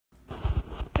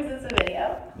This is a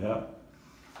video. Yeah.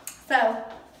 So,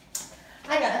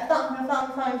 I got a thong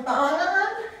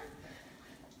on.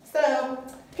 So,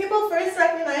 people first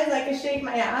recognized I could shake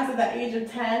my ass at the age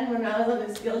of 10 when I was on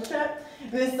this field trip.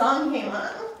 And this song came on.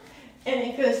 And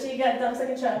it goes, she got dumps like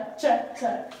a chuck.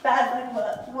 Bad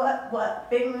like what?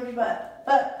 Big movie butt.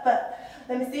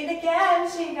 Let me see it again.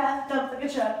 She got dumps like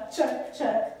a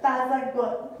chuck. Bad like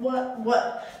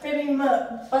what? Baby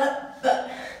butt.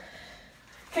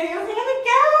 Can you sing it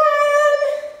again?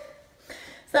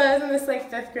 So I was in this like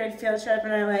 5th grade field trip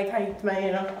and I like hiked my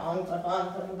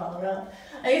thong up.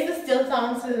 I used to steal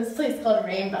thongs to this place called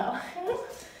Rainbow.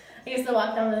 I used to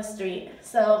walk down the street.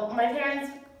 So my parents,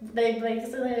 they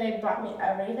brought me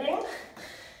everything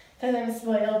because I'm a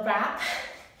spoiled brat.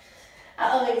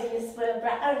 I'll always be a spoiled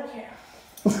brat. I don't care.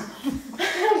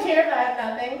 I don't care if I have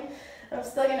nothing. I'm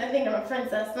still gonna think I'm a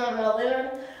princess.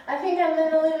 I think I'm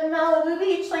gonna live in Malibu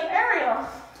Beach like Ariel.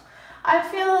 I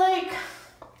feel like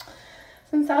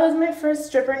since that was my first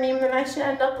stripper name, then I should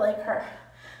end up like her.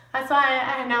 That's why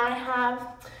I have.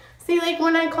 See, like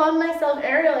when I called myself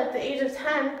Ariel at the age of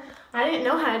 10, I didn't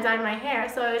know how to dye my hair,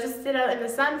 so I would just sit out in the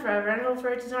sun forever and hope for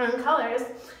it to turn in colors.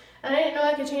 And I didn't know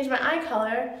I could change my eye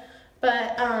color,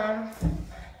 but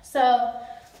so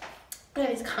I got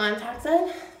these contacts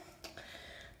in.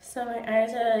 So my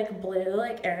eyes are like blue,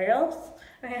 like Ariel's.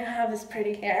 And I have this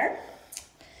pretty hair.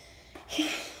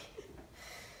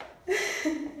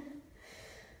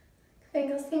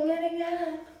 Think I'll sing it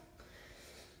again.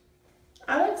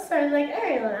 I look starting like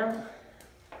Ariel now.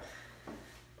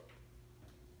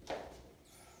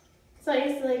 So I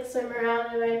used to like swim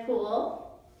around in my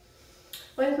pool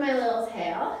with my little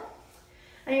tail.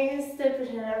 I used to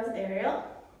pretend I was Ariel.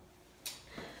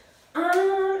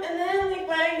 And then like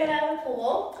when I get out of the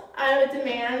pool, I would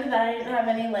demand that I didn't have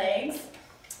any legs.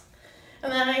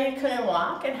 And then I couldn't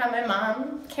walk and have my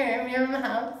mom carry me around the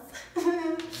house.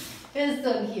 It was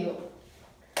so cute.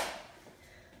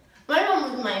 My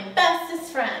mom was my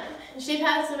bestest friend. She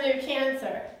passed away of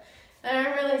cancer. And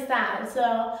I'm really sad.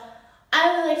 So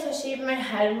I would like to shave my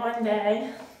head one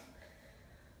day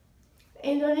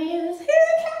and donate it to the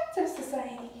Cancer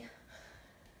Society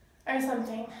or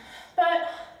something. But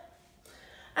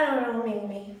I don't know,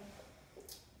 maybe.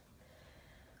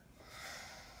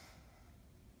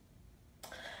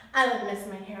 I would miss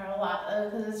my hair a lot though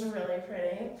because it's really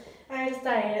pretty. I just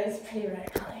dyed it as pretty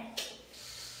red color.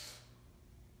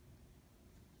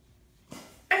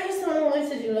 I just don't know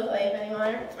what to do with life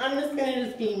anymore. I'm just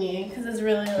gonna be me because it's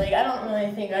really like I don't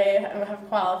really think I have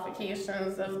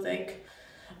qualifications of like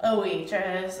a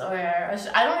waitress or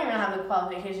I don't even have the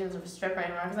qualifications of a stripper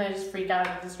anymore because I just freak out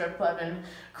at the strip club and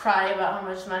cry about how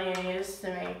much money I used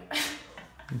to make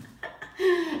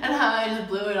and how I just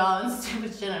blew it all on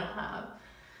stupid shit I don't have.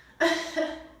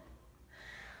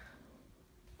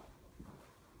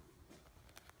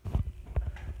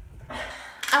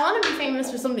 I want to be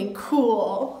famous for something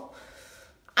cool.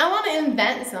 I want to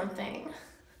invent something.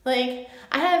 Like,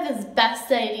 I have this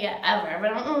best idea ever,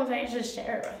 but I don't know if I should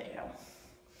share it with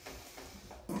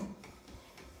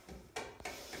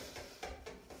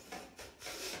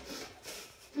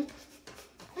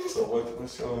you. So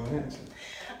what's your invention?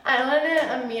 I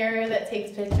wanted a mirror that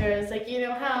takes pictures. Like, you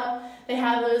know how they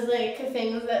have those, like,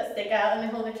 things that stick out and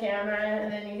they hold a camera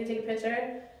and then you can take a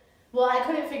picture? Well, I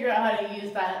couldn't figure out how to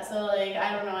use that, so, like,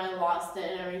 I don't know, I lost it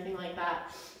and everything like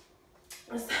that.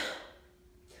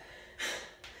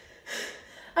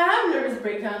 I have nervous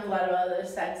breakdowns a lot about the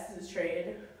sex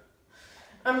trade.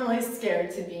 I'm really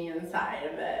scared to be inside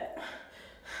of it.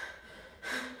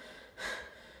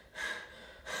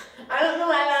 I don't know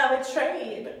how to have a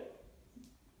trade.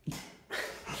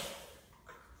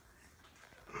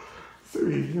 So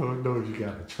you don't know if you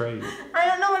got a trade. I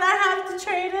don't know what I have to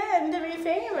trade in to be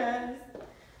famous.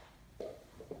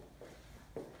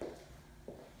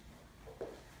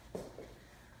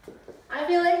 I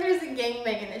feel like there's a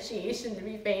gangbang initiation to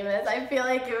be famous. I feel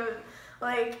like it would,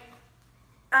 like,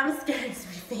 I'm scared to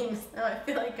be famous now. I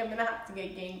feel like I'm gonna have to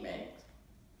get gangbanged.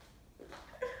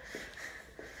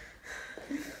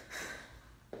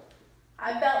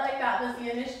 I felt like that was the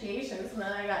initiation, so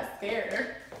then I got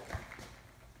scared.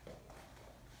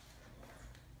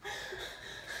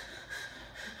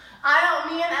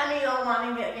 Me and Emmy don't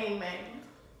want to get gangbanged.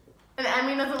 And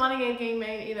Emmy doesn't want to get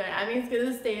gangbanged either. Emmy's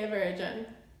gonna stay a virgin.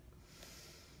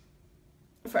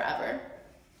 Forever.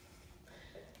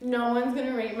 No one's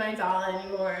gonna rape my doll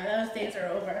anymore. Those days are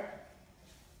over.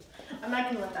 I'm not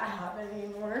gonna let that happen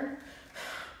anymore.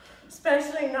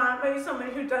 Especially not by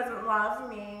somebody who doesn't love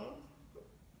me.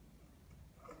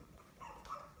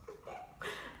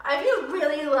 If you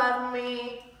really love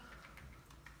me,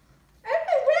 if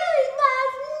you really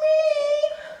love me,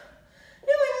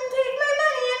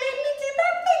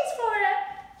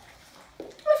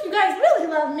 you guys really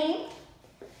love me,